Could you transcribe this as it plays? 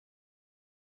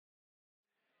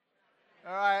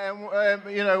All right,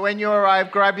 and when you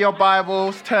arrive, grab your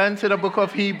Bibles, turn to the book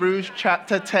of Hebrews,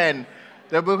 chapter 10.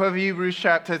 The book of Hebrews,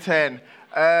 chapter 10.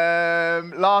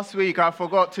 Last week, I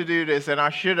forgot to do this, and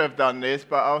I should have done this,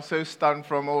 but I was so stunned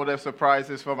from all the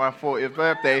surprises for my 40th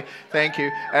birthday. Thank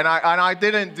you. And I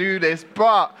didn't do this,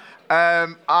 but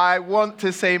I want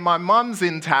to say my mum's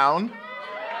in town.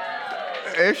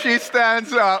 If she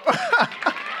stands up.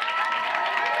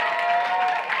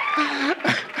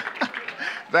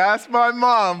 That's my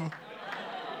mom.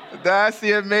 That's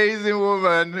the amazing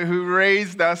woman who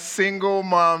raised a single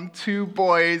mom, 2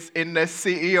 boys in the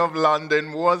city of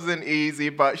London. Wasn't easy,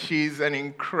 but she's an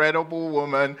incredible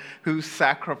woman who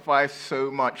sacrificed so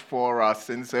much for us.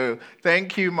 And so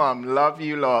thank you, Mom. Love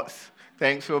you lots.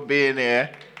 Thanks for being here.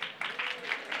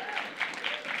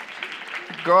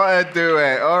 Gotta do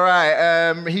it. All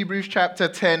right. Hebrews chapter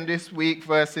 10 this week,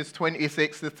 verses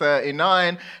 26 to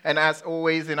 39. And as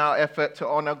always, in our effort to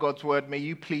honor God's word, may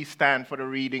you please stand for the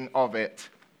reading of it.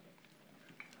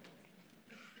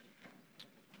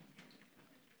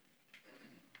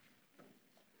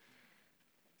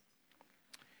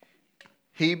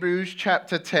 Hebrews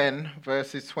chapter 10,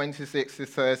 verses 26 to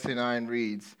 39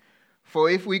 reads, "For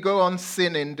if we go on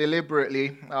sinning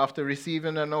deliberately after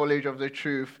receiving the knowledge of the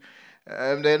truth,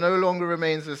 there no longer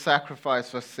remains a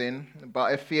sacrifice for sin,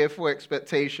 but a fearful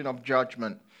expectation of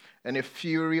judgment and a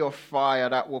fury of fire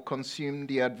that will consume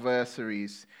the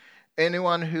adversaries.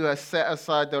 Anyone who has set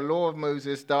aside the law of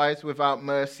Moses dies without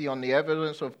mercy on the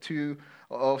evidence of 2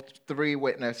 or 3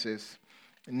 witnesses.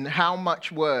 And how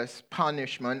much worse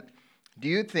punishment do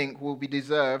you think will be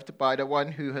deserved by the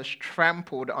one who has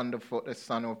trampled underfoot the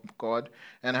Son of God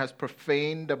and has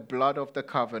profaned the blood of the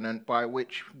covenant by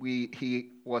which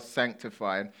he was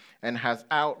sanctified and has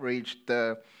outraged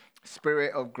the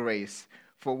Spirit of grace?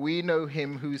 For we know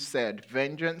him who said,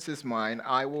 'Vengeance is mine,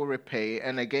 I will repay,'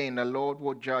 and again the Lord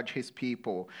will judge his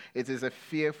people. It is a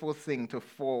fearful thing to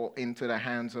fall into the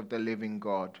hands of the living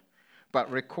God. But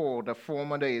recall the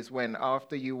former days when,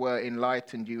 after you were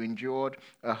enlightened, you endured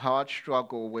a hard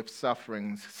struggle with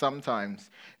sufferings, sometimes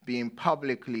being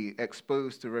publicly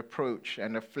exposed to reproach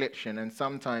and affliction, and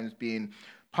sometimes being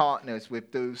partners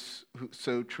with those who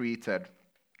so treated.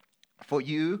 For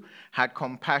you had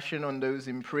compassion on those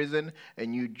in prison,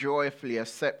 and you joyfully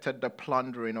accepted the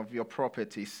plundering of your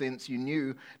property, since you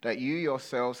knew that you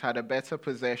yourselves had a better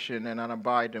possession and an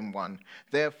abiding one.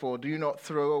 Therefore, do not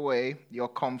throw away your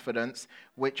confidence,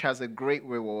 which has a great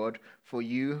reward, for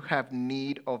you have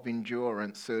need of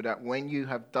endurance, so that when you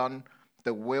have done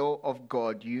the will of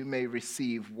God, you may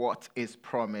receive what is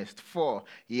promised. For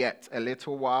yet a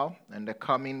little while, and the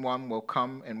coming one will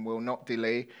come and will not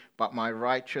delay, but my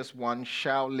righteous one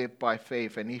shall live by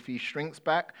faith. And if he shrinks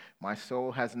back, my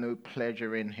soul has no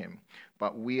pleasure in him.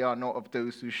 But we are not of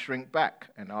those who shrink back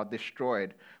and are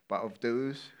destroyed, but of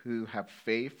those who have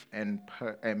faith and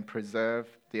preserve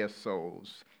their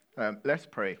souls." Let's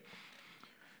pray.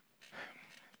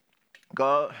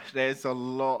 God, there's a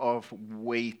lot of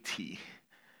weighty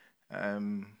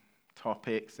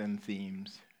topics and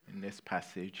themes in this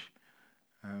passage.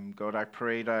 God, I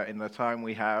pray that in the time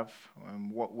we have,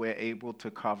 what we're able to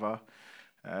cover,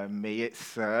 may it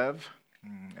serve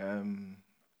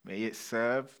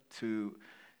to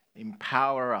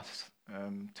empower us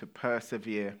to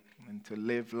persevere and to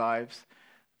live lives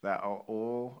that are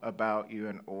all about you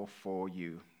and all for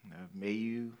you. May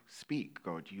you speak,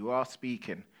 God. You are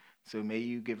speaking. So may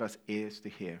you give us ears to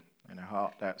hear and a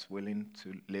heart that's willing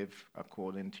to live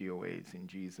according to your ways. In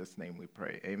Jesus' name we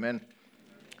pray. Amen.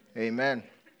 Amen.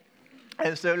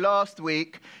 And so last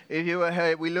week, if you were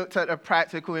here, we looked at the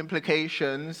practical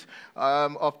implications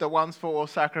of the once-for-all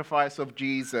sacrifice of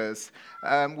Jesus.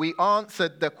 We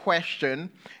answered the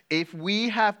question, if we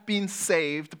have been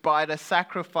saved by the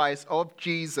sacrifice of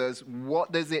Jesus,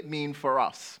 what does it mean for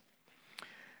us?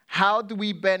 How do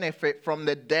we benefit from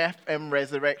the death and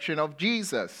resurrection of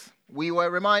Jesus? We were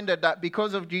reminded that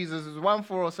because of Jesus'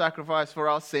 one-for-all sacrifice for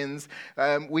our sins,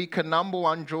 we can, number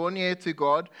one, draw near to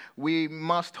God. We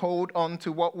must hold on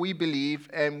to what we believe,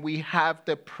 and we have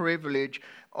the privilege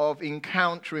of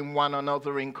encountering one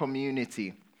another in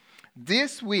community.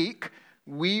 This week,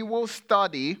 we will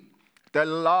study the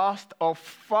last of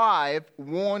 5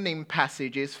 warning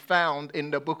passages found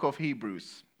in the book of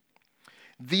Hebrews.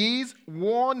 These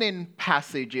warning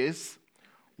passages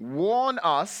warn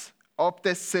us of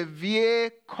the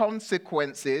severe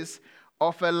consequences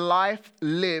of a life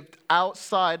lived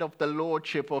outside of the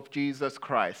lordship of Jesus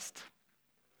Christ.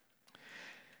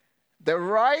 The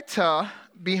writer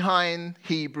behind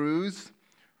Hebrews,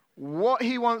 what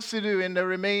he wants to do in the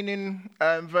remaining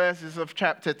verses of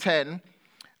chapter 10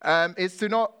 is to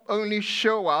not only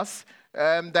show us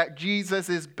that Jesus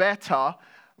is better.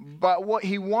 But what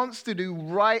he wants to do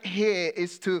right here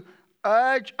is to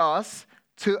urge us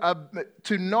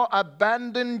to not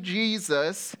abandon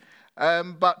Jesus,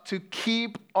 but to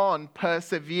keep on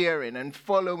persevering and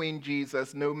following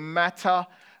Jesus no matter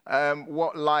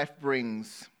what life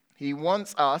brings. He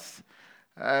wants us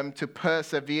to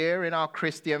persevere in our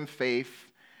Christian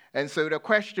faith. And so the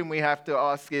question we have to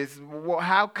ask is,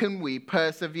 how can we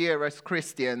persevere as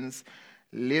Christians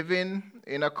living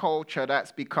in a culture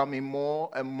that's becoming more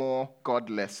and more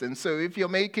godless? And so if you're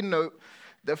making note,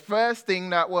 the first thing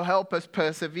that will help us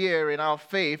persevere in our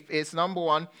faith is, number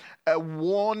one, a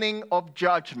warning of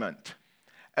judgment.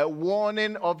 A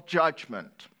warning of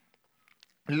judgment.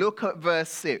 Look at verse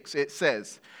 6. It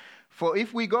says, "For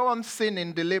if we go on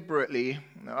sinning deliberately,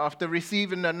 after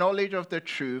receiving the knowledge of the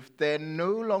truth, there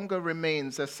no longer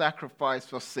remains a sacrifice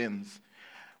for sins."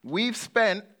 We've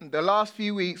spent the last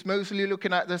few weeks mostly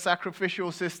looking at the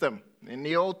sacrificial system in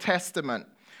the Old Testament.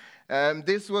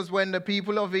 This was when the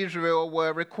people of Israel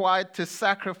were required to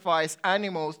sacrifice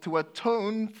animals to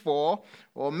atone for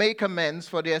or make amends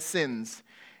for their sins.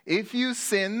 If you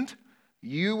sinned,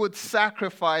 you would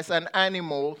sacrifice an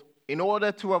animal in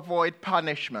order to avoid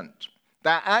punishment.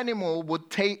 That animal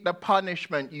would take the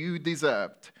punishment you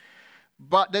deserved.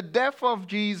 But the death of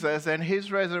Jesus and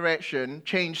his resurrection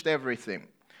changed everything.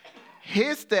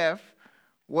 His death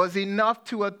was enough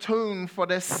to atone for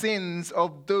the sins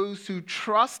of those who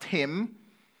trust him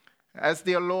as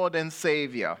their Lord and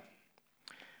Savior.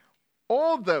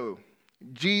 Although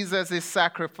Jesus'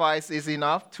 sacrifice is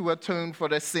enough to atone for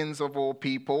the sins of all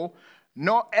people,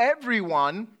 not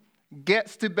everyone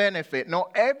gets to benefit.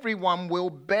 Not everyone will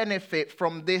benefit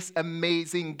from this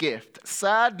amazing gift.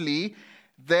 Sadly,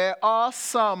 there are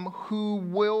some who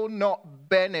will not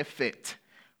benefit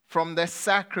from the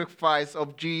sacrifice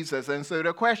of Jesus. And so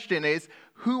the question is,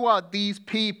 who are these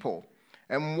people?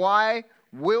 And why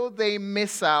will they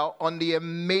miss out on the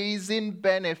amazing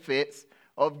benefits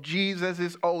of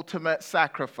Jesus' ultimate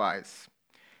sacrifice?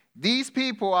 These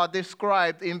people are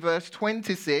described in verse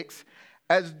 26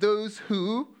 as those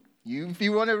who, if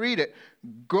you want to read it,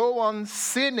 go on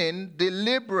sinning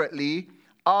deliberately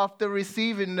after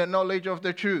receiving the knowledge of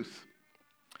the truth.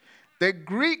 The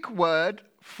Greek word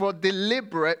for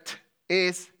deliberate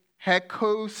is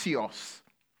hekosios.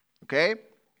 Okay?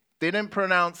 Didn't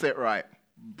pronounce it right,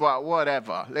 but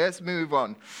whatever. Let's move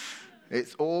on.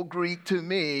 It's all Greek to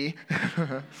me.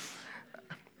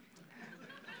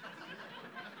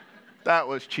 That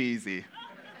was cheesy,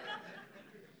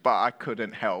 but I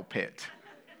couldn't help it.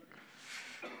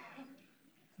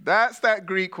 That's that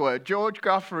Greek word. George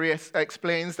Guthrie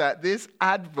explains that this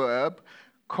adverb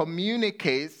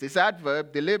communicates, this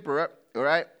adverb, deliberate, all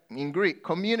right, in Greek,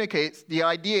 communicates the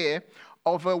idea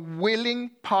of a willing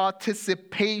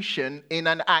participation in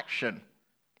an action.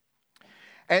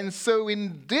 And so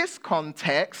in this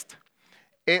context,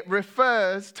 it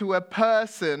refers to a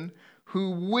person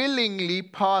who willingly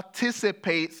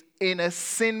participates in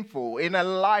a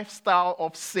lifestyle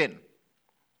of sin.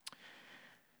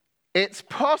 It's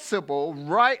possible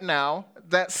right now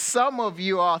that some of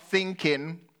you are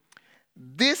thinking,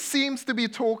 this seems to be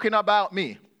talking about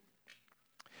me.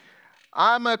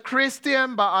 I'm a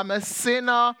Christian, but I'm a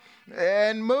sinner.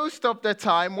 And most of the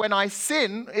time when I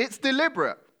sin, it's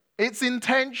deliberate. It's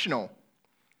intentional.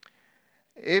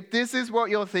 If this is what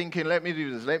you're thinking, let me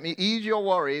do this. Let me ease your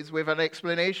worries with an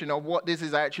explanation of what this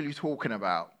is actually talking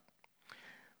about.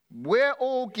 We're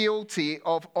all guilty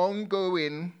of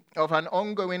an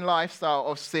ongoing lifestyle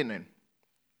of sinning.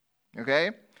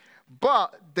 Okay?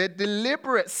 But the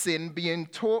deliberate sin being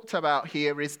talked about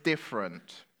here is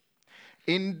different.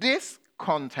 In this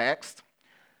context,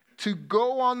 to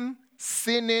go on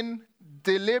sinning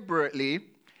deliberately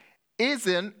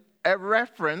isn't a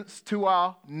reference to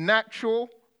our natural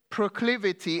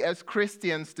proclivity as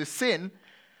Christians to sin,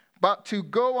 but to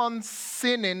go on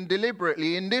sinning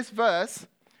deliberately in this verse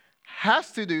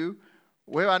has to do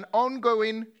with an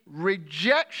ongoing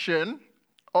rejection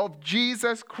of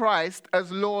Jesus Christ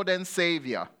as Lord and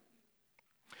Savior.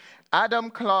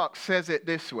 Adam Clarke says it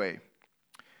this way: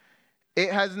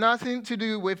 it has nothing to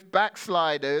do with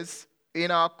backsliders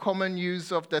in our common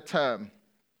use of the term.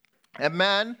 A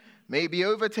man may be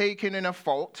overtaken in a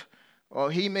fault,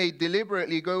 or he may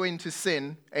deliberately go into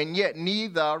sin, and yet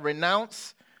neither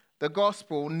renounce the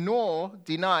gospel nor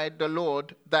deny the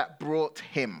Lord that bought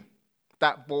him.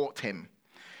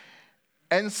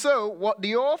 And so what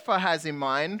the author has in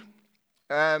mind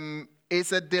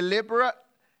is a deliberate,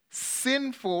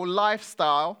 sinful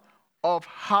lifestyle of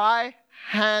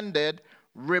high-handed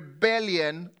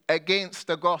rebellion against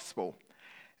the gospel.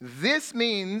 This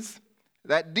means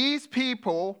that these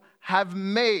people have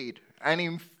made an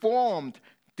informed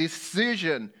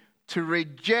decision to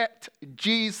reject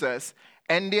Jesus,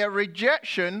 and their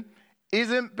rejection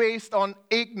isn't based on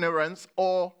ignorance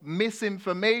or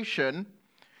misinformation.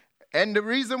 And the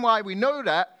reason why we know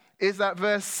that is that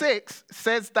verse 6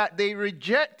 says that they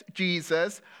reject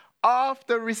Jesus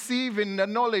after receiving the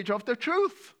knowledge of the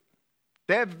truth.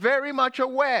 They're very much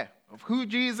aware of who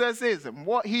Jesus is and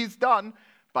what he's done,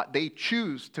 but they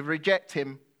choose to reject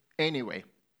him anyway.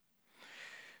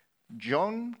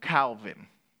 John Calvin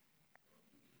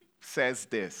says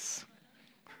this.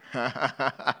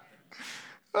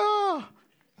 Oh,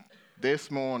 this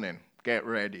morning, get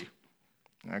ready.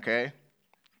 Okay?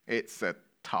 It's a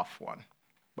tough one,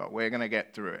 but we're going to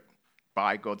get through it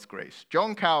by God's grace.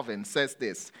 John Calvin says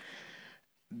this: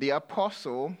 the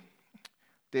apostle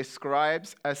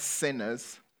describes as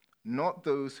sinners not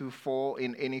those who fall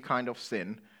in any kind of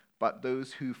sin, but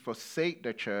those who forsake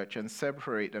the church and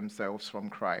separate themselves from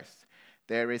Christ.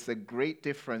 There is a great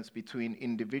difference between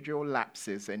individual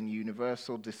lapses and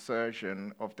universal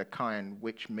desertion of the kind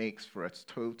which makes for a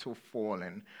total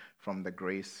falling from the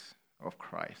grace of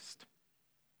Christ.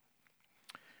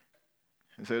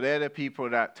 And so they're the people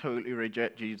that totally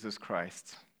reject Jesus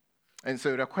Christ. And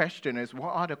so the question is,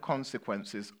 what are the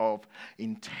consequences of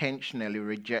intentionally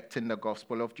rejecting the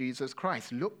gospel of Jesus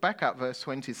Christ? Look back at verse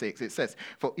 26. It says,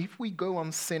 "For if we go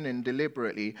on sinning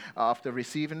deliberately after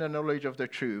receiving the knowledge of the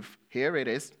truth," here it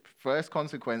is, first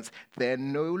consequence, "there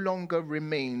no longer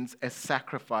remains a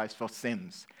sacrifice for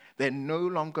sins." There no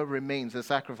longer remains a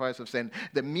sacrifice of sin.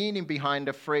 The meaning behind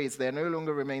the phrase, "there no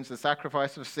longer remains a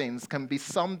sacrifice of sins," can be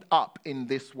summed up in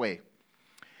this way.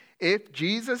 If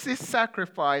Jesus'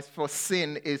 sacrifice for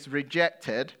sin is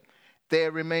rejected,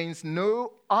 there remains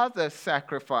no other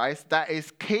sacrifice that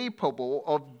is capable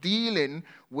of dealing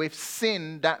with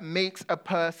sin that makes a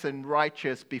person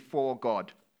righteous before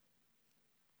God.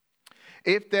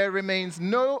 If there remains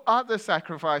no other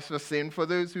sacrifice for sin for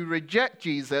those who reject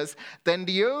Jesus, then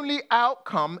the only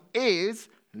outcome is,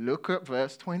 look at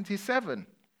verse 27,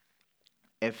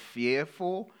 a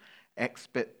fearful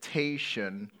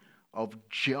expectation of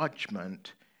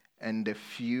judgment and the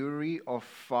fury of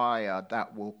fire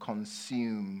that will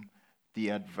consume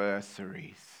the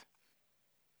adversaries.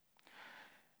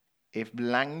 If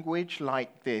language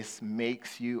like this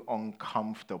makes you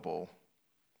uncomfortable,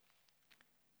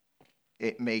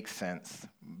 it makes sense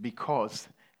because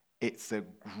it's a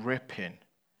gripping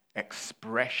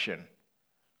expression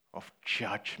of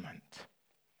judgment.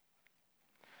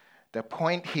 The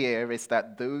point here is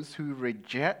that those who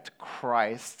reject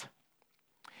Christ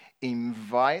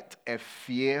invite a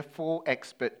fearful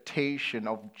expectation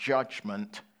of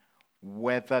judgment,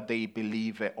 whether they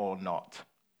believe it or not.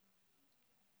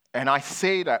 And I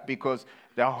say that because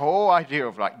the whole idea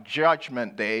of like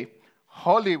Judgment Day,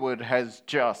 Hollywood has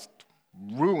just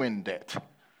ruined it.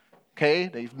 Okay?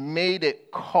 They've made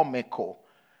it comical.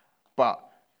 But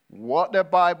what the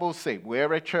Bible says,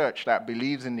 we're a church that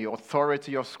believes in the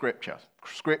authority of Scripture.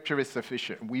 Scripture is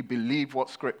sufficient. We believe what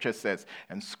Scripture says.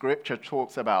 And Scripture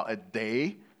talks about a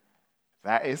day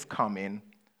that is coming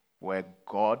where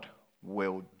God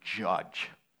will judge.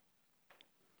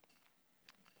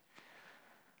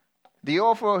 The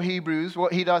author of Hebrews,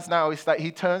 what he does now is that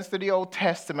he turns to the Old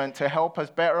Testament to help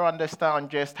us better understand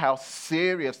just how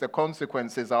serious the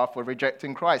consequences are for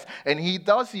rejecting Christ. And he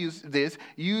does use this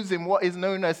using what is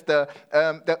known as the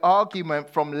argument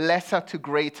from lesser to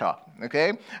greater.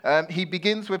 Okay? He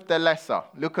begins with the lesser.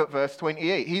 Look at verse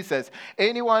 28. He says,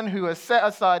 "Anyone who has set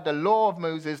aside the law of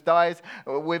Moses dies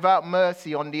without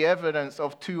mercy on the evidence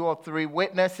of 2 or 3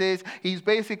 witnesses." He's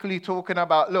basically talking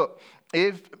about, look,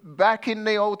 if back in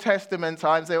the Old Testament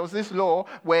times, there was this law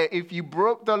where if you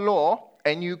broke the law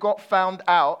and you got found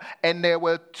out and there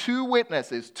were 2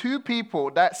 witnesses, 2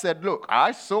 people that said, look,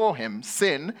 I saw him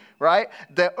sin, right?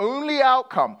 The only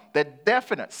outcome, the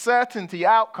definite certainty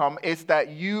outcome is that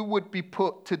you would be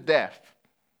put to death.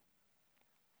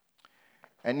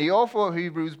 And the author of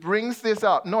Hebrews brings this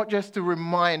up, not just to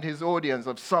remind his audience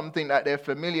of something that they're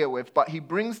familiar with, but he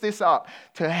brings this up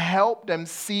to help them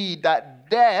see that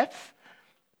death,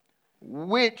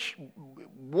 which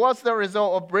was the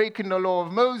result of breaking the law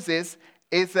of Moses,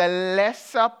 is a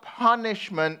lesser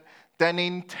punishment than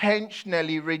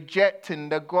intentionally rejecting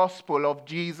the gospel of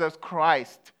Jesus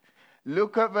Christ.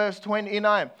 Look at verse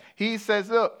 29. He says,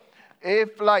 look,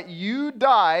 if like you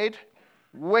died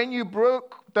when you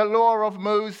broke the law of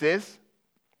Moses,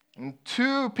 and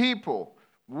 2 people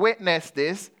witnessed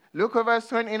this, look at verse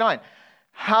 29.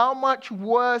 How much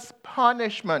worse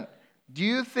punishment do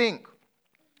you think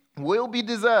will be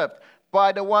deserved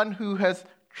by the one who has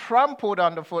trampled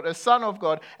underfoot the Son of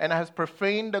God and has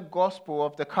profaned the gospel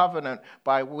of the covenant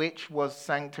by which was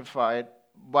sanctified.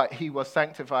 But he was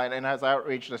sanctified and has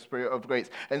outraged the Spirit of grace.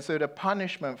 And so the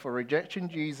punishment for rejecting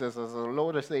Jesus as the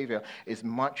Lord and Savior is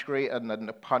much greater than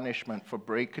the punishment for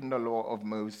breaking the law of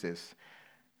Moses.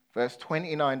 Verse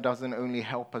 29 doesn't only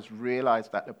help us realize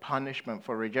that the punishment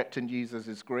for rejecting Jesus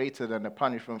is greater than the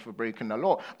punishment for breaking the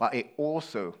law, but it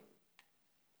also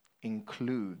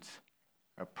includes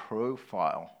a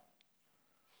profile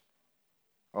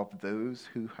of those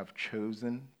who have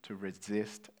chosen to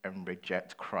resist and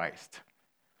reject Christ.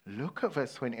 Look at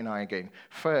verse 29 again.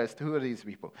 First, who are these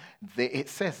people? It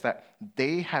says that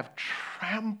they have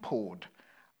trampled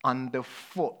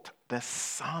underfoot the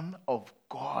Son of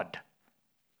God.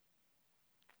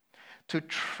 To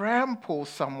trample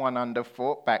someone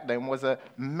underfoot back then was a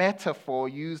metaphor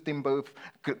used in both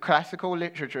classical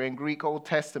literature and Greek Old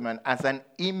Testament as an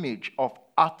image of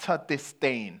utter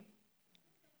disdain.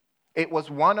 It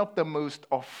was one of the most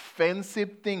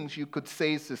offensive things you could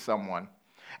say to someone.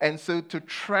 And so to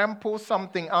trample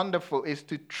something underfoot is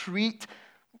to treat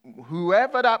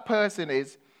whoever that person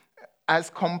is as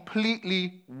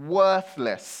completely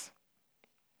worthless.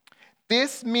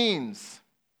 This means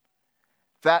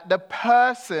that the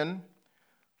person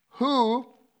who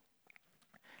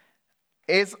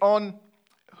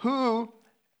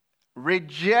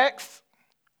rejects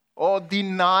or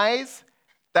denies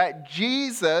that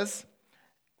Jesus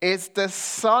is the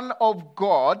Son of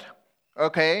God,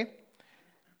 okay,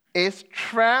 is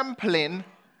trampling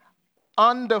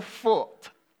underfoot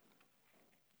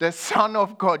the Son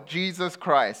of God, Jesus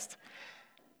Christ.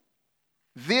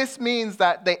 This means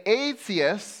that the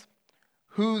atheist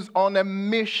who's on a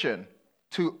mission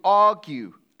to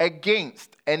argue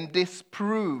against and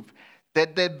disprove the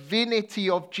divinity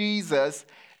of Jesus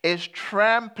is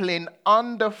trampling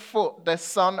underfoot the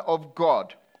Son of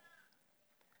God.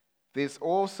 This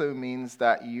also means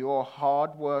that your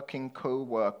hardworking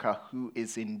co-worker who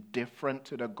is indifferent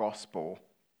to the gospel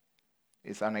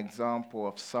is an example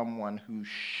of someone who's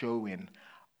showing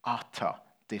utter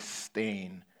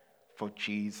disdain for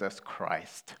Jesus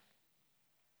Christ.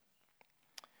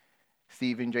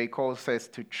 Stephen J. Cole says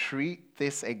to treat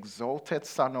this exalted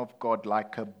Son of God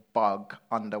like a bug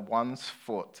under one's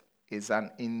foot is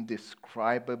an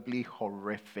indescribably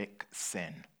horrific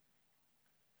sin.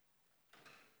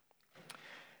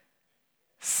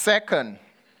 Second,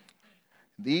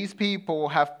 these people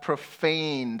have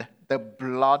profaned the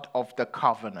blood of the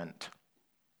covenant.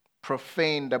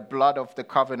 Profaned the blood of the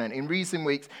covenant. In recent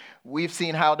weeks, we've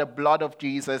seen how the blood of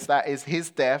Jesus, that is his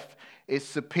death, is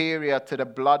superior to the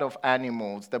blood of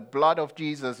animals. The blood of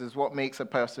Jesus is what makes a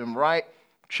person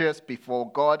righteous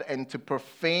before God, and to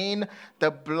profane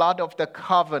the blood of the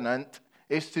covenant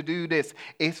is to do this,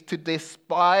 is to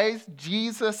despise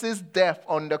Jesus' death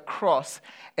on the cross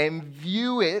and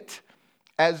view it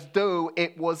as though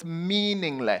it was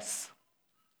meaningless.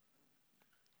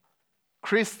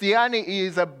 Christianity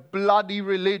is a bloody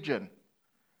religion.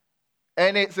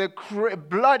 And it's a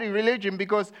bloody religion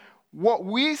because what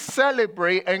we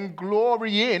celebrate and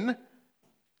glory in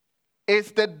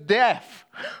is the death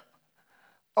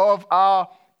of our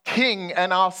King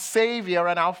and our Savior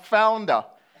and our Founder.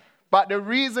 But the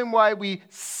reason why we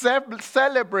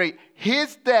celebrate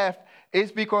his death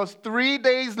is because 3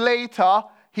 days later,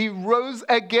 he rose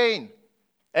again.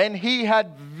 And he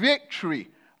had victory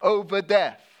over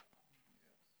death.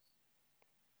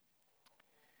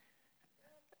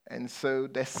 And so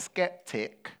the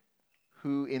skeptic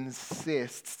who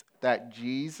insists that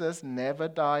Jesus never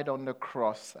died on the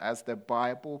cross, as the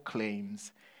Bible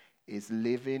claims, is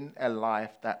living a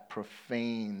life that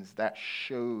profanes, that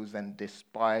shows and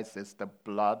despises the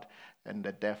blood and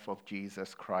the death of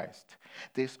Jesus Christ.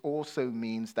 This also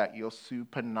means that your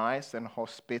super nice and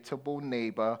hospitable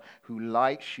neighbor who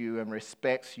likes you and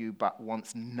respects you but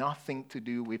wants nothing to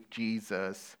do with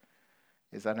Jesus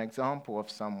is an example of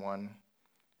someone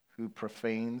who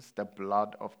profanes the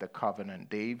blood of the covenant.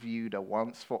 They view the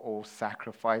once-for-all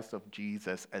sacrifice of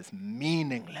Jesus as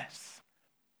meaningless.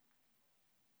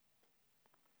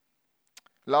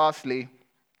 Lastly,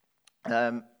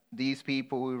 these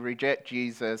people who reject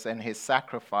Jesus and his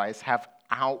sacrifice have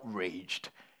outraged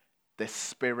the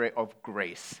Spirit of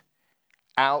grace.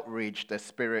 Outraged the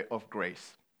Spirit of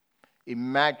grace.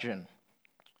 Imagine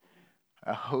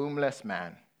a homeless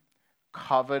man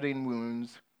covered in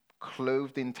wounds,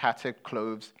 clothed in tattered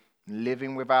clothes,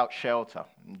 living without shelter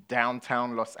in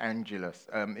downtown Los Angeles,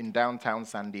 in downtown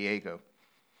San Diego.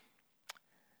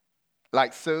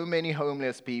 Like so many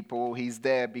homeless people, he's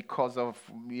there because of,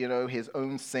 his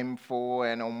own sinful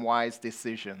and unwise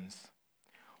decisions.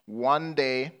 One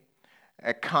day,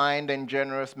 A kind and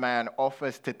generous man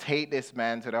offers to take this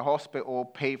man to the hospital,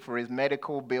 pay for his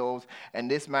medical bills, and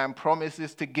this man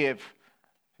promises to give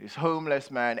this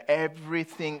homeless man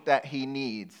everything that he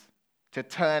needs to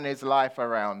turn his life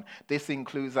around. This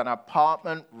includes an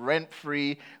apartment,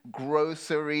 rent-free,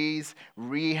 groceries,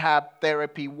 rehab,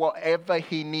 therapy, whatever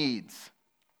he needs.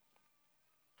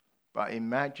 But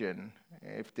imagine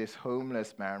if this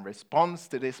homeless man responds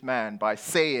to this man by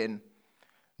saying,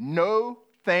 "No,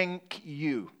 thank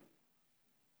you,"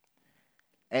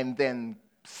 and then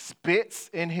spits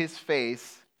in his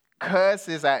face,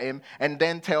 curses at him, and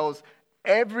then tells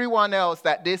everyone else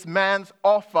that this man's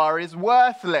offer is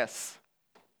worthless.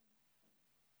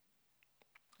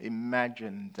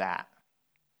 Imagine that.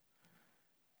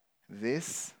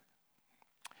 This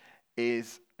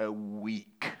is a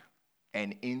weak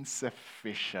and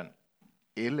insufficient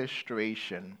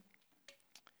illustration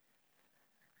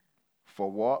for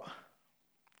what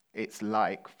it's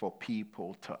like for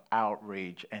people to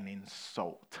outrage and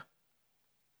insult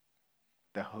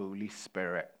the Holy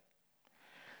Spirit.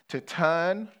 To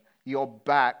turn your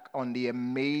back on the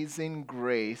amazing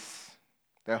grace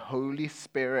the Holy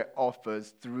Spirit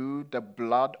offers through the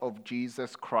blood of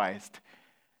Jesus Christ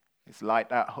is like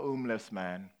that homeless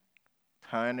man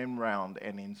turning round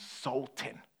and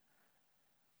insulting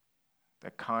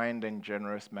the kind and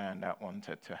generous man that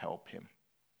wanted to help him.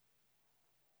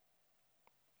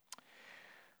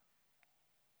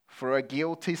 For a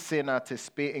guilty sinner to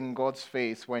spit in God's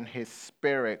face when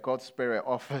God's Spirit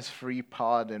offers free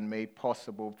pardon made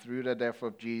possible through the death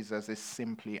of Jesus is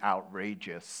simply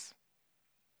outrageous.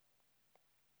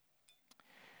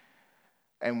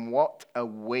 And what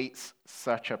awaits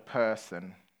such a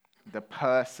person? The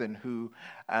person who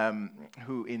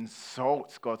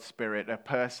insults God's Spirit, the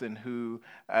person who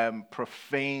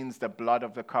profanes the blood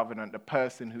of the covenant, the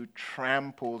person who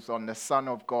tramples on the Son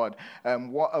of God.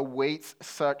 What awaits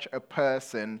such a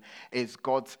person is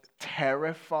God's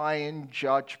terrifying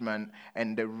judgment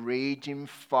and the raging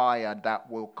fire that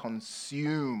will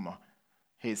consume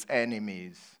his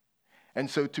enemies. And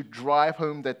so to drive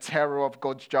home the terror of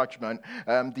God's judgment,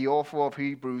 the author of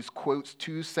Hebrews quotes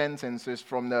two sentences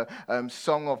from the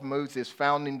Song of Moses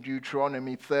found in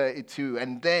Deuteronomy 32.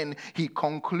 And then he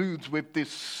concludes with this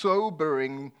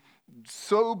sobering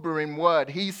word.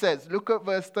 He says, look at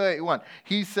verse 31.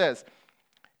 He says,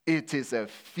 "It is a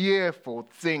fearful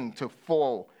thing to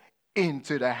fall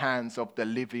into the hands of the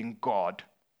living God."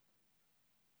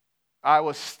 I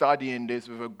was studying this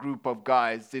with a group of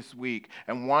guys this week,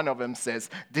 and one of them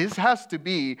says, this has to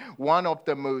be one of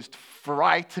the most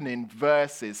frightening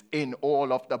verses in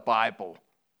all of the Bible.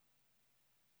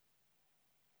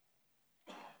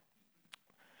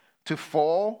 To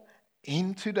fall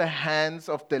into the hands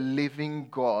of the living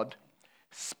God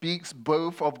speaks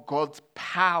both of God's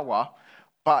power,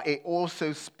 but it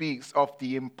also speaks of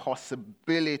the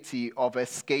impossibility of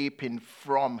escaping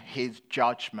from his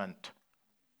judgment.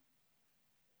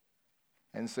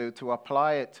 And so to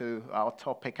apply it to our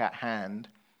topic at hand,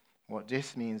 what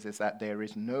this means is that there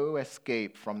is no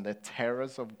escape from the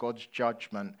terrors of God's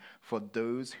judgment for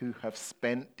those who have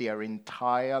spent their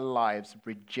entire lives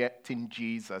rejecting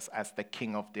Jesus as the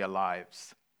King of their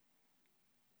lives.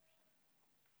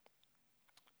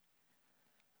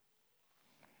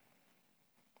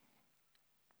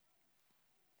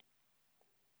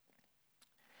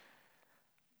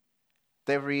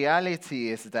 The reality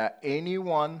is that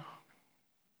anyone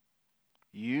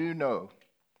you know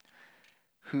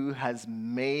who has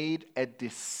made a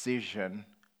decision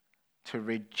to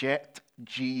reject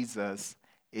Jesus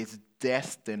is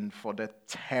destined for the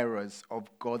terrors of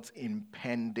God's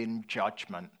impending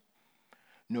judgment.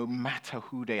 No matter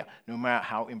who they are, no matter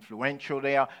how influential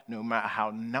they are, no matter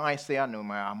how nice they are, no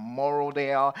matter how moral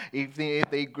they are, even if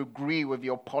they agree with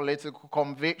your political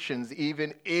convictions,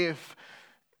 even if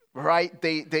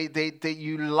they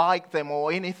you like them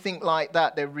or anything like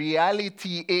that. The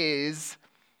reality is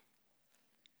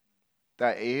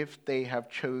that if they have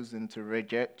chosen to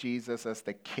reject Jesus as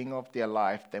the King of their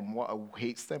life, then what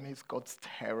awaits them is God's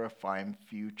terrifying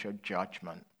future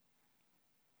judgment.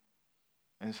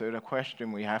 And so the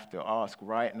question we have to ask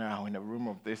right now in a room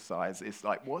of this size is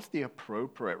like, what's the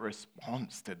appropriate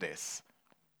response to this?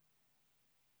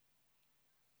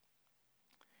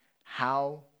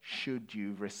 How should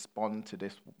you respond to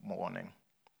this morning?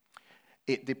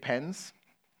 It depends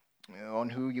on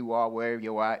who you are, where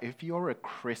you are. If you're a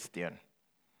Christian,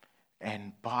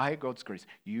 and by God's grace,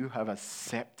 you have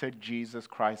accepted Jesus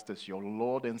Christ as your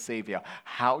Lord and Savior,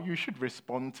 how you should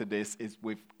respond to this is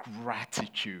with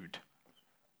gratitude.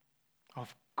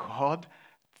 Of God,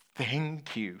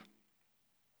 thank you.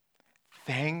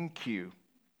 Thank you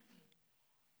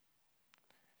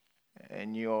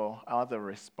And your other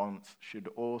response should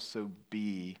also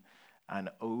be an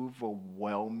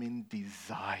overwhelming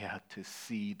desire to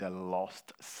see the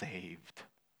lost saved.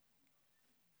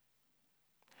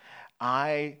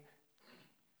 I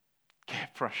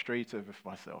get frustrated with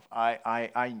myself.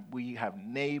 We have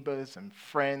neighbors and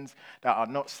friends that are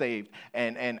not saved,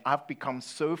 and I've become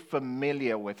so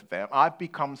familiar with them. I've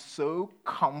become so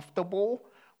comfortable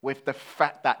with the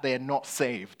fact that they're not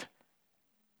saved.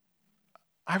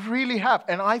 I really have.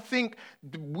 And I think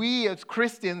we as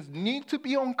Christians need to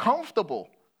be uncomfortable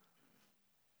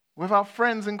with our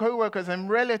friends and co-workers and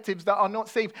relatives that are not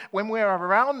saved. When we're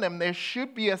around them, there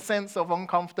should be a sense of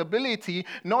uncomfortability,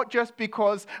 not just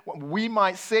because we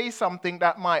might say something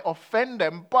that might offend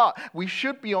them, but we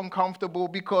should be uncomfortable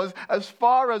because as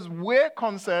far as we're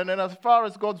concerned and as far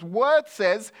as God's word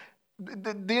says,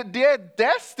 their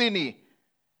destiny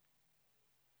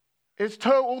is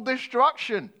total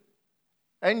destruction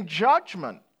and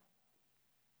judgment.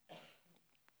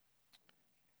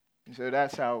 And so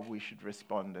that's how we should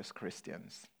respond as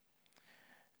Christians.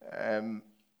 The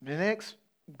next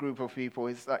group of people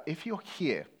is that if you're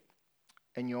here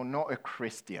and you're not a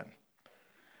Christian,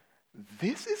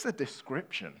 this is a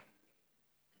description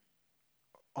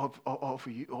of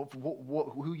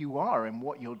who you are and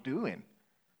what you're doing.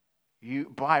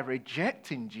 By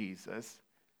rejecting Jesus,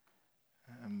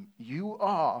 you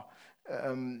are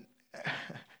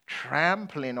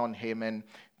trampling on him and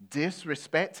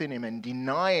disrespecting him and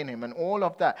denying him and all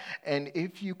of that. And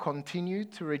if you continue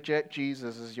to reject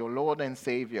Jesus as your Lord and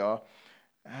Savior,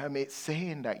 it's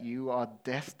saying that you are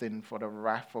destined for the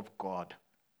wrath of God.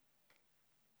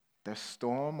 The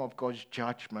storm of God's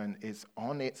judgment is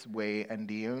on its way, and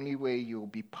the only way you'll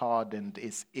be pardoned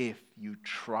is if you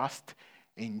trust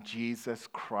in Jesus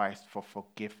Christ for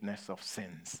forgiveness of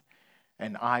sins.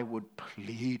 And I would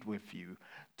plead with you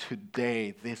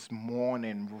today, this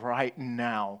morning, right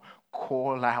now,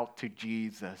 call out to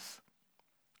Jesus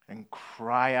and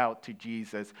cry out to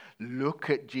Jesus.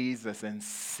 Look at Jesus and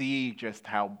see just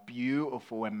how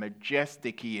beautiful and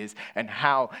majestic he is and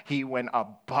how he went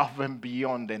above and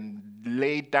beyond and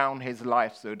laid down his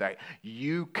life so that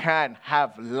you can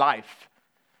have life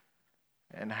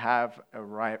and have a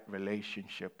right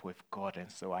relationship with God.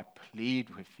 And so I plead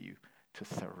with you to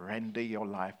surrender your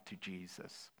life to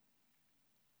Jesus.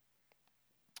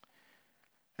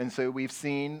 And so we've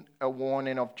seen a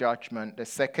warning of judgment. The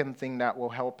second thing that will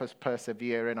help us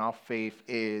persevere in our faith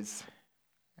is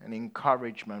an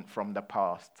encouragement from the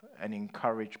past. An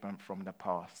encouragement from the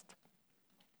past.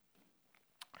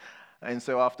 And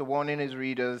so after warning his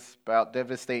readers about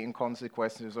devastating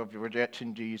consequences of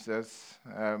rejecting Jesus,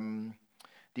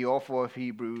 the author of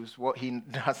Hebrews, what he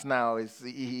does now is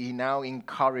he now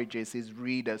encourages his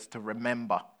readers to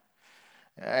remember.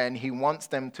 And he wants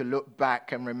them to look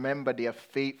back and remember their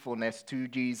faithfulness to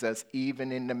Jesus,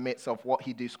 even in the midst of what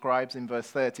he describes in verse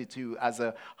 32 as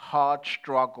a hard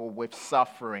struggle with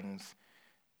sufferings.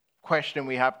 Question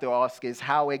we have to ask is,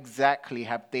 how exactly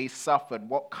have they suffered?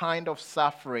 What kind of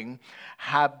suffering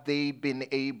have they been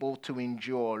able to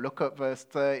endure? Look at verse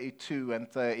 32 and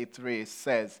 33. It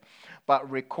says, "But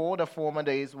recall the former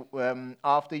days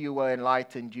after you were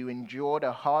enlightened, you endured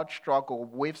a hard struggle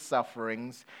with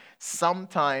sufferings,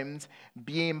 sometimes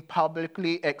being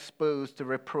publicly exposed to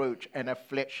reproach and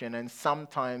affliction, and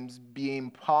sometimes being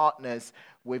partners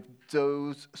with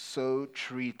those so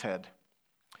treated."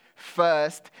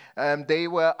 First, they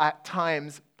were at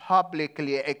times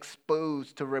publicly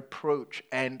exposed to reproach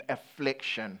and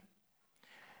affliction.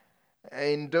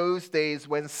 In those days,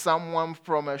 when someone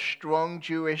from a strong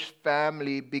Jewish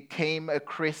family became a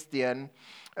Christian,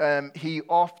 he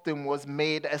often was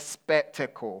made a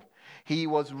spectacle. He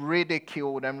was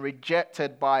ridiculed and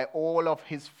rejected by all of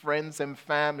his friends and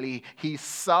family. He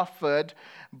suffered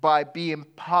by being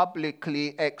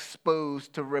publicly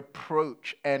exposed to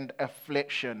reproach and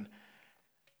affliction.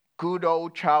 Good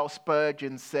old Charles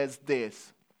Spurgeon says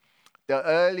this: the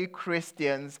early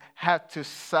Christians had to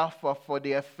suffer for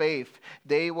their faith.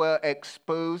 They were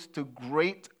exposed to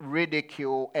great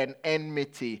ridicule and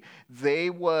enmity. They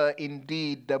were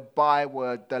indeed the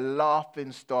byword, the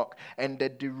laughingstock, and the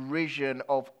derision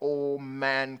of all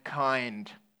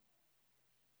mankind.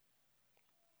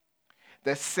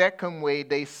 The second way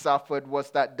they suffered was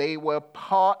that they were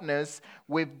partners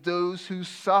with those who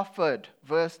suffered.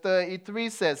 Verse 33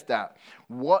 says that.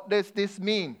 What does this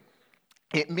mean?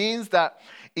 It means that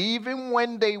even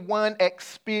when they weren't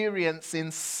experiencing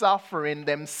suffering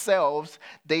themselves,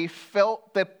 they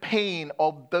felt the pain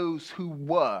of those who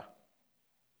were.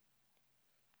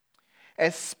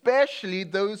 Especially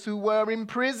those who were in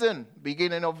prison.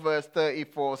 Beginning of verse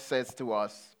 34 says to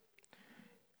us,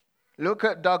 Look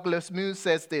at Douglas Moo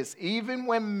says this: even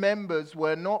when members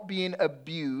were not being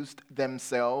abused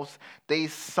themselves, they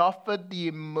suffered the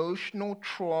emotional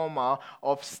trauma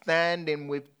of standing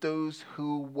with those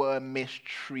who were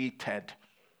mistreated.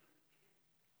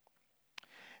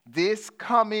 This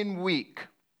coming week,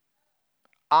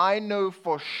 I know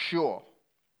for sure,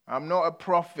 I'm not a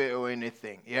prophet or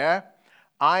anything, yeah?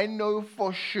 I know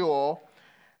for sure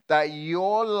that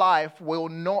your life will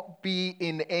not be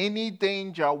in any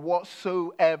danger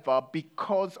whatsoever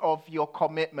because of your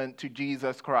commitment to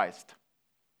Jesus Christ.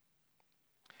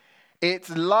 It's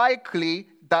likely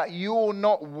that you will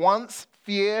not once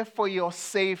fear for your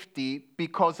safety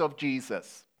because of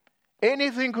Jesus.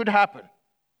 Anything could happen,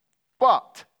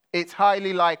 but it's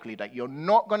highly likely that you're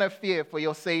not going to fear for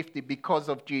your safety because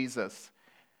of Jesus.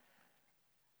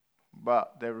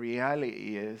 But the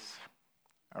reality is,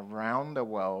 around the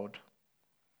world,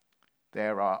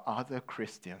 there are other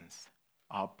Christians,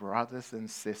 our brothers and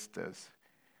sisters,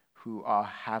 who are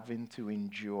having to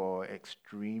endure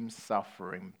extreme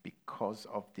suffering because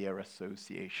of their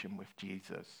association with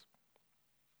Jesus.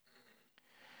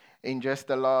 In just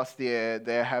the last year,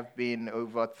 there have been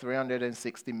over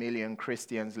 360 million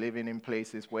Christians living in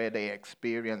places where they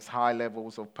experience high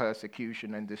levels of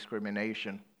persecution and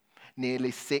discrimination.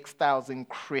 Nearly 6,000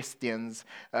 Christians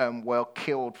were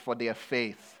killed for their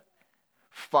faith.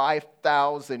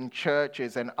 5,000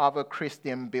 churches and other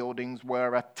Christian buildings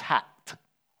were attacked.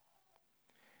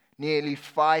 Nearly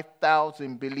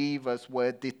 5,000 believers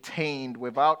were detained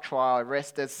without trial,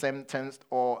 arrested, sentenced,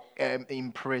 or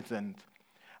imprisoned.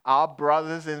 Our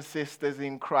brothers and sisters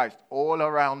in Christ all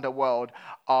around the world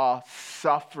are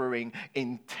suffering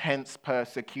intense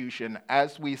persecution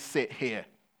as we sit here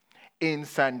in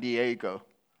San Diego,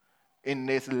 in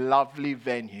this lovely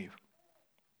venue.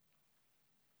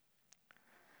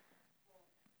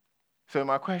 So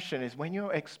my question is, when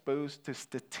you're exposed to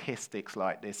statistics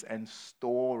like this and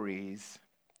stories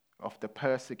of the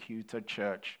persecuted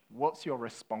church, what's your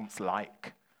response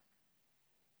like?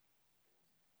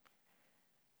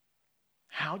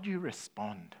 How do you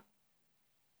respond?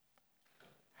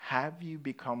 Have you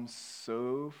become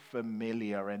so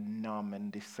familiar and numb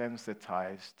and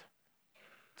desensitized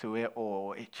to it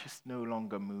all, it just no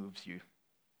longer moves you?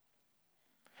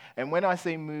 And when I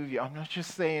say move you, I'm not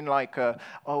just saying like,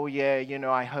 oh yeah,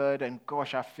 I heard and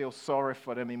gosh, I feel sorry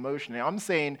for them emotionally. I'm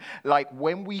saying like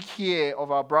when we hear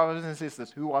of our brothers and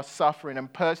sisters who are suffering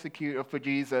and persecuted for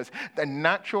Jesus, the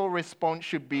natural response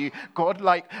should be, God,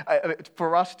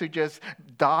 for us to just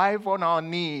dive on our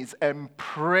knees and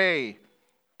pray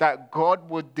that God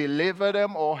would deliver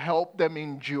them or help them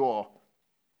endure.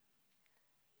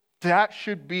 That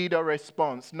should be the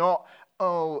response, not,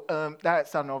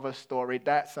 that's another story,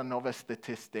 that's another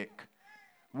statistic.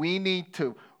 We need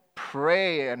to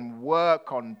pray and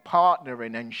work on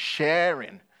partnering and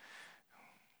sharing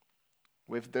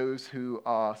with those who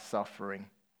are suffering.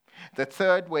 The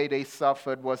third way they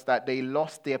suffered was that they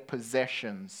lost their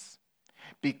possessions.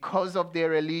 Because of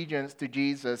their allegiance to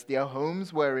Jesus, their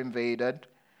homes were invaded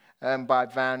by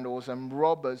vandals, and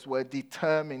robbers were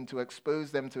determined to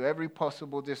expose them to every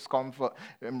possible discomfort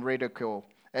and ridicule.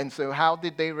 And so how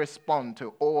did they respond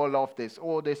to all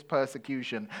this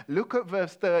persecution? Look at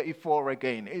verse 34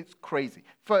 again. It's crazy.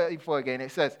 34 again,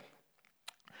 it says,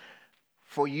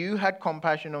 "For you had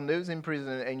compassion on those in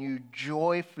prison, and you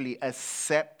joyfully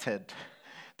accepted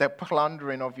the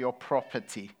plundering of your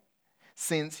property,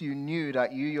 since you knew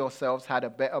that you yourselves had a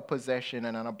better possession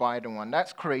and an abiding one."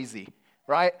 That's crazy,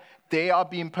 right? They are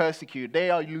being persecuted. They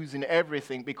are losing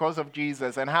everything because of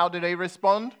Jesus. And how do they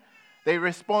respond? They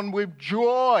respond with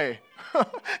joy.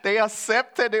 They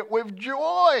accepted it with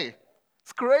joy.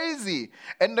 It's crazy.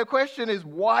 And the question is,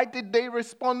 why did they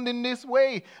respond in this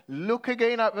way? Look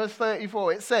again at verse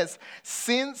 34. It says,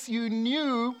 "Since you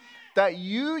knew that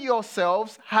you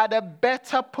yourselves had a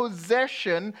better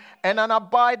possession and an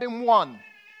abiding one."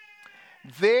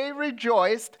 They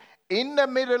rejoiced in the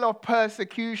middle of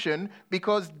persecution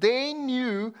because they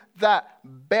knew that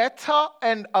better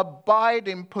and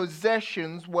abiding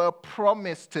possessions were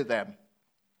promised to them.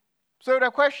 So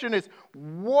the question is,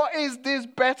 what is this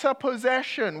better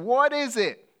possession? What is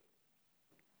it?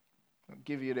 I'll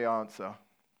give you the answer.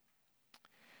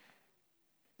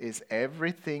 It's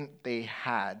everything they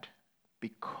had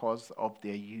because of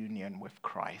their union with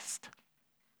Christ.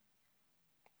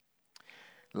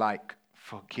 Like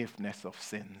forgiveness of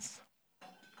sins,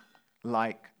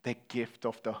 like the gift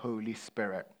of the Holy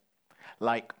Spirit,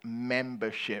 like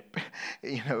membership,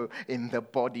 in the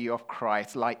body of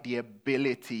Christ, like the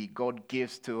ability God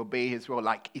gives to obey his will,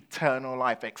 like eternal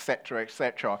life, etc.,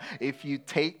 etc. If you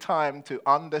take time to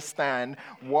understand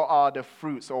what are the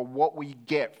fruits or what we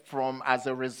get from as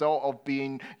a result of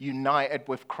being united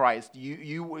with Christ,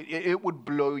 it would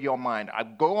blow your mind. I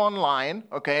go online,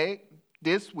 okay,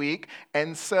 this week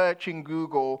and search in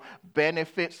Google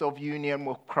benefits of union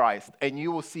with Christ, and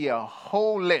you will see a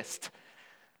whole list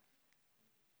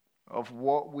of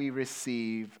what we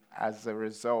receive as a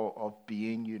result of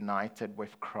being united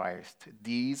with Christ.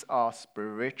 These are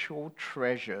spiritual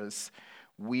treasures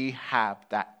we have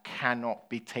that cannot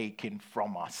be taken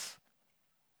from us.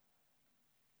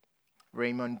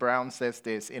 Raymond Brown says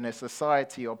this: in a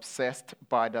society obsessed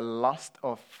by the lust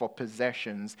for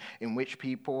possessions, in which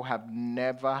people have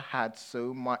never had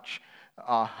so much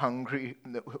are hungry,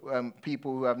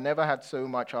 people who have never had so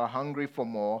much are hungry for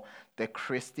more, the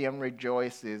Christian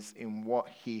rejoices in what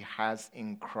he has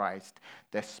in Christ,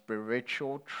 the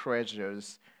spiritual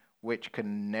treasures which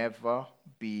can never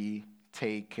be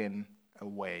taken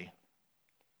away.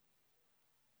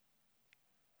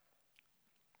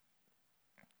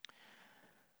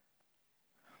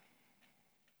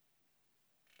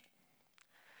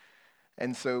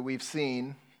 And so we've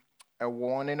seen a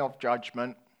warning of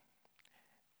judgment,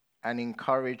 an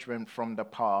encouragement from the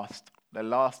past. The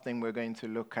last thing we're going to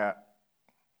look at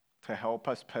to help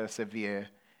us persevere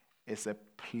is a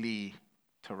plea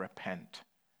to repent.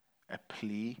 A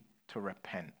plea to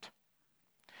repent.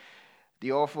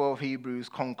 The author of Hebrews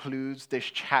concludes this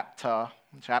chapter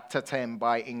 10,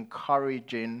 by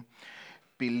encouraging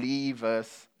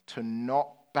believers to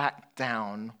not back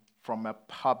down from a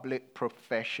public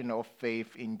profession of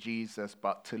faith in Jesus,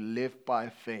 but to live by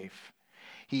faith.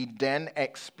 He then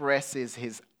expresses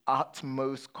his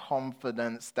utmost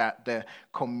confidence that the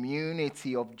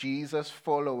community of Jesus'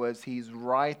 followers he's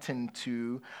writing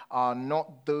to are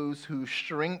not those who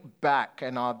shrink back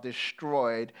and are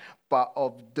destroyed, but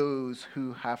of those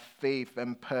who have faith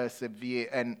and persevere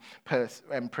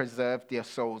and preserve their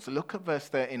souls. Look at verse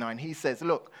 39. He says,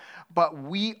 look, but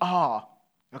we are,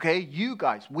 okay, you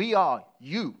guys,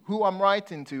 you who I'm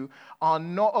writing to, are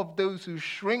not of those who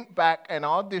shrink back and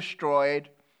are destroyed,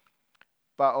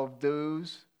 but of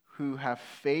those who have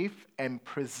faith and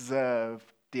preserve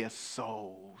their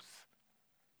souls.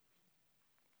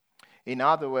 In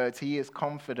other words, he is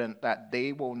confident that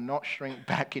they will not shrink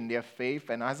back in their faith,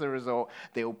 and as a result,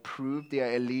 they will prove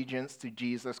their allegiance to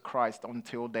Jesus Christ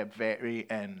until their very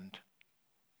end.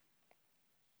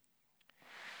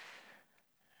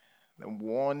 The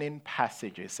warning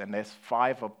passages, and there's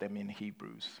 5 of them in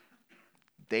Hebrews,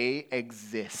 they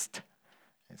exist,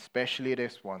 especially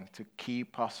this one, to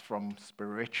keep us from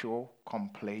spiritual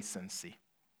complacency.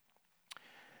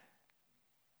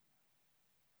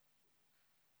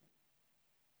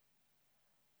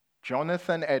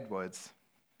 Jonathan Edwards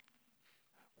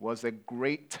was a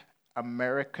great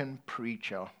American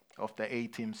preacher of the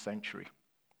 18th century.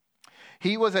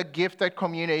 He was a gifted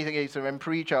communicator and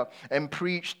preacher and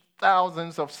preached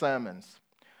thousands of sermons.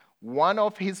 One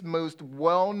of his most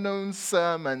well-known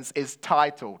sermons is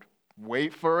titled,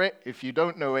 wait for it, if you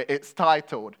don't know it, it's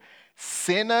titled,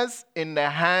 Sinners in the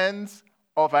Hands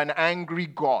of an Angry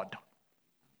God.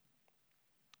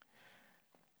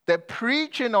 The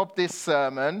preaching of this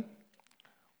sermon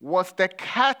was the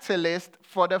catalyst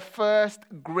for the first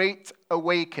Great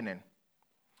Awakening,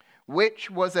 which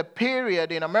was a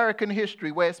period in American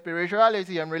history where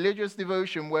spirituality and religious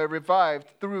devotion were revived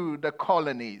through the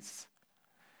colonies.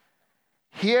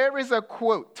 Here is a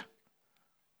quote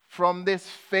from this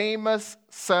famous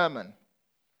sermon.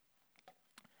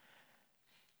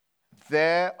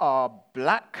 There are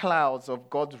black clouds of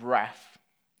God's wrath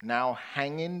now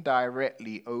hanging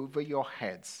directly over your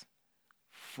heads,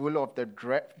 full of the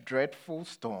dreadful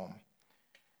storm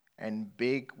and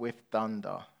big with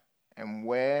thunder. And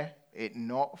were it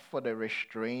not for the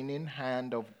restraining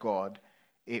hand of God,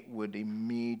 it would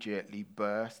immediately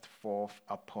burst forth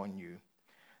upon you.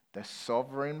 The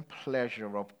sovereign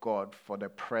pleasure of God for the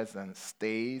present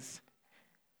stays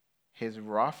his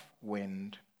rough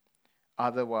wind.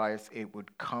 Otherwise, it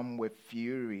would come with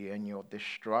fury, and your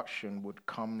destruction would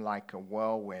come like a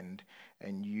whirlwind,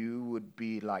 and you would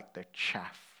be like the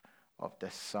chaff of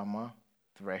the summer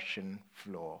threshing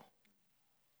floor.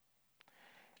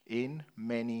 In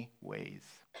many ways,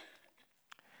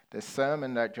 the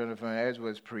sermon that Jonathan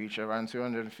Edwards preached around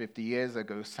 250 years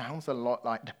ago sounds a lot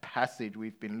like the passage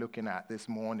we've been looking at this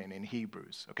morning in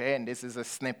Hebrews, okay? And this is a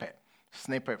snippet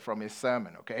from his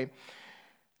sermon, okay?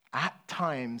 At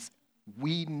times,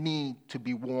 we need to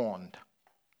be warned.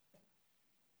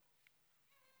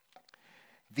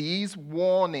 These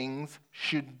warnings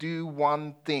should do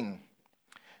one thing.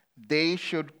 They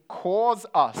should cause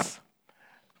us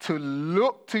to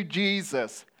look to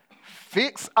Jesus,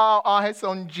 fix our eyes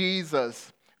on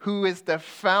Jesus, who is the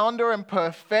founder and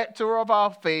perfecter of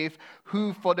our faith,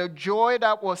 who for the joy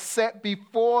that was set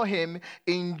before him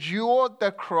endured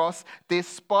the cross,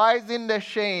 despising the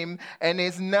shame, and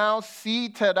is now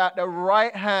seated at the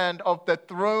right hand of the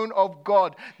throne of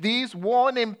God. These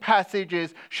warning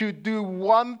passages should do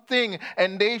one thing,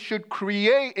 and they should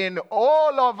create in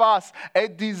all of us a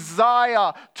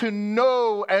desire to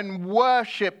know and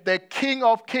worship the King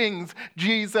of Kings,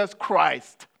 Jesus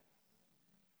Christ.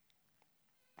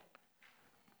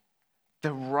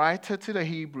 The writer to the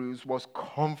Hebrews was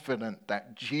confident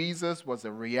that Jesus was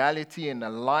a reality in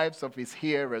the lives of his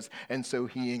hearers, and so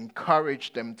he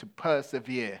encouraged them to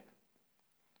persevere.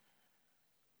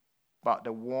 But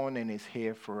the warning is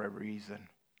here for a reason.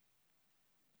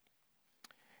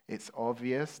 It's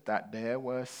obvious that there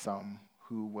were some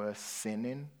who were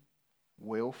sinning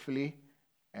willfully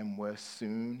and were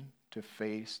soon to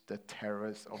face the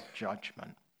terrors of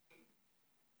judgment.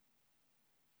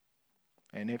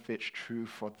 And if it's true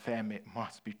for them, it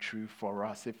must be true for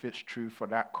us. If it's true for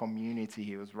that community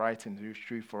he was writing to, it's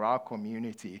true for our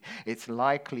community. It's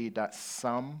likely that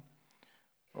some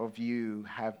of you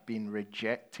have been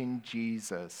rejecting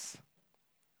Jesus.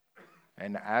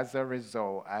 And as a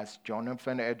result, as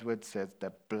Jonathan Edwards says,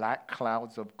 the black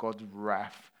clouds of God's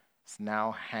wrath is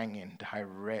now hanging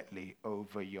directly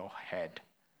over your head.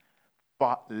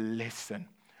 But listen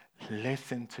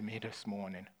to me this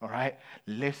morning, all right?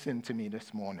 Listen to me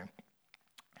this morning.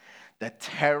 The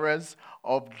terrors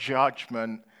of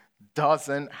judgment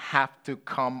doesn't have to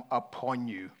come upon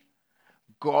you.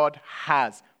 God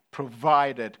has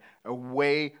provided a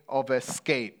way of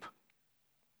escape.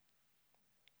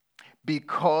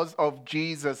 Because of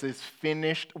Jesus'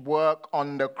 finished work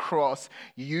on the cross,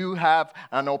 you have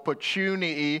an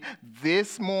opportunity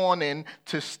this morning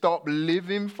to stop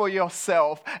living for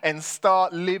yourself and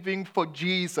start living for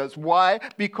Jesus. Why?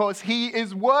 Because he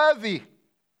is worthy.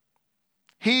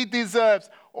 He deserves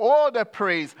all the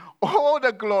praise, all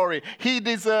the glory. He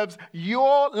deserves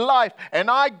your life.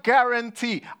 And I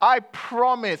guarantee, I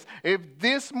promise, if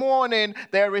this morning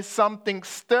there is something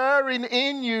stirring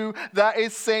in you that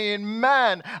is saying,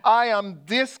 man, I am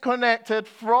disconnected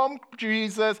from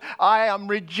Jesus, I am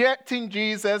rejecting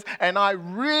Jesus, and I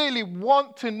really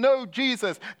want to know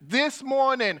Jesus. This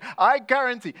morning, I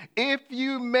guarantee, if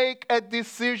you make a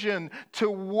decision to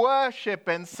worship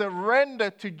and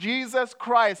surrender to Jesus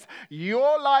Christ,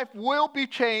 your life will be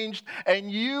changed,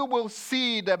 and you will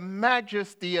see the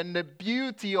majesty and the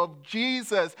beauty of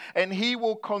Jesus, and he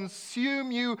will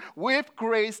consume you with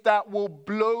grace that will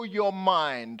blow your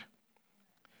mind.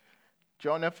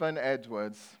 Jonathan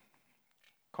Edwards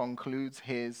concludes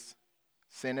his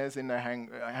Sinners in the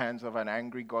Hands of an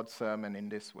Angry God sermon in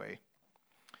this way.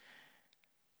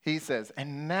 He says,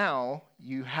 and now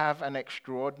you have an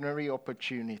extraordinary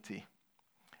opportunity.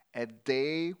 A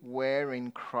day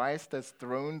wherein Christ has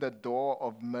thrown the door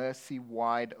of mercy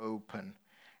wide open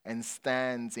and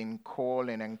stands in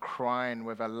calling and crying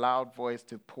with a loud voice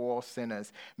to poor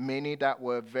sinners, many that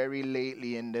were very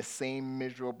lately in the same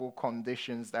miserable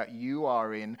conditions that you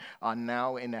are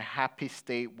now in a happy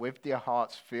state with their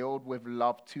hearts filled with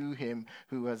love to him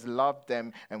who has loved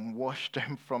them and washed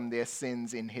them from their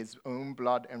sins in his own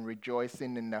blood and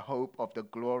rejoicing in the hope of the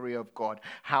glory of God.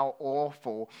 How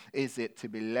awful is it to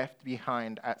be left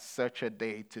behind at such a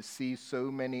day, to see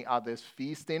so many others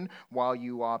feasting while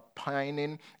you are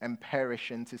pining and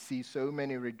perishing, to see so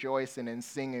many rejoicing and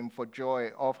singing for joy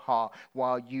of heart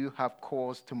while you have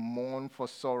cause to mourn for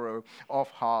sorrow of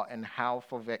heart and howl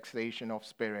for vexation of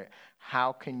spirit.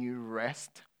 How can you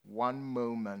rest one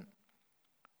moment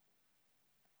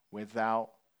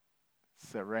without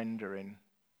surrendering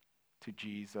to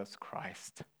Jesus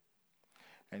Christ?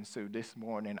 And so this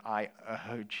morning I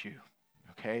urge you,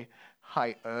 okay?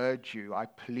 I urge you, I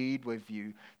plead with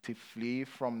you to flee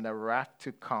from the wrath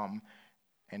to come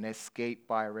and escape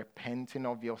by repenting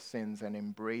of your sins and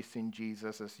embracing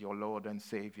Jesus as your Lord and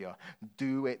Savior.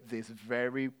 Do it this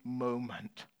very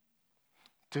moment.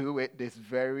 Do it this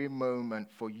very moment,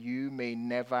 for you may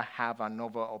never have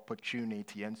another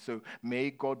opportunity. And so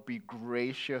may God be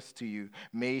gracious to you.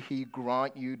 May he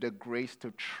grant you the grace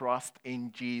to trust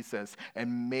in Jesus.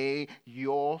 And may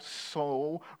your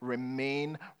soul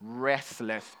remain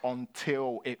restless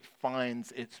until it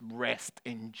finds its rest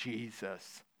in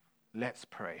Jesus. Let's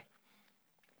pray.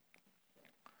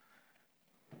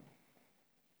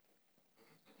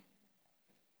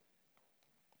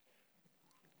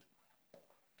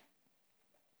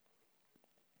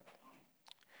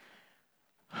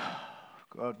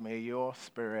 God, may your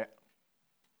Spirit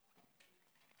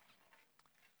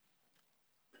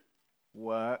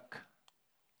work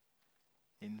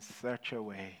in such a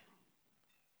way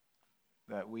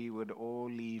that we would all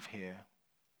leave here,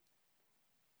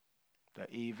 that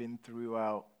even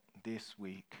throughout this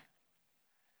week,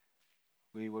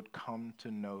 we would come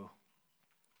to know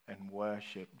and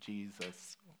worship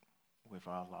Jesus with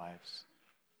our lives.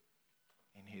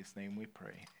 In his name we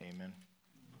pray. Amen.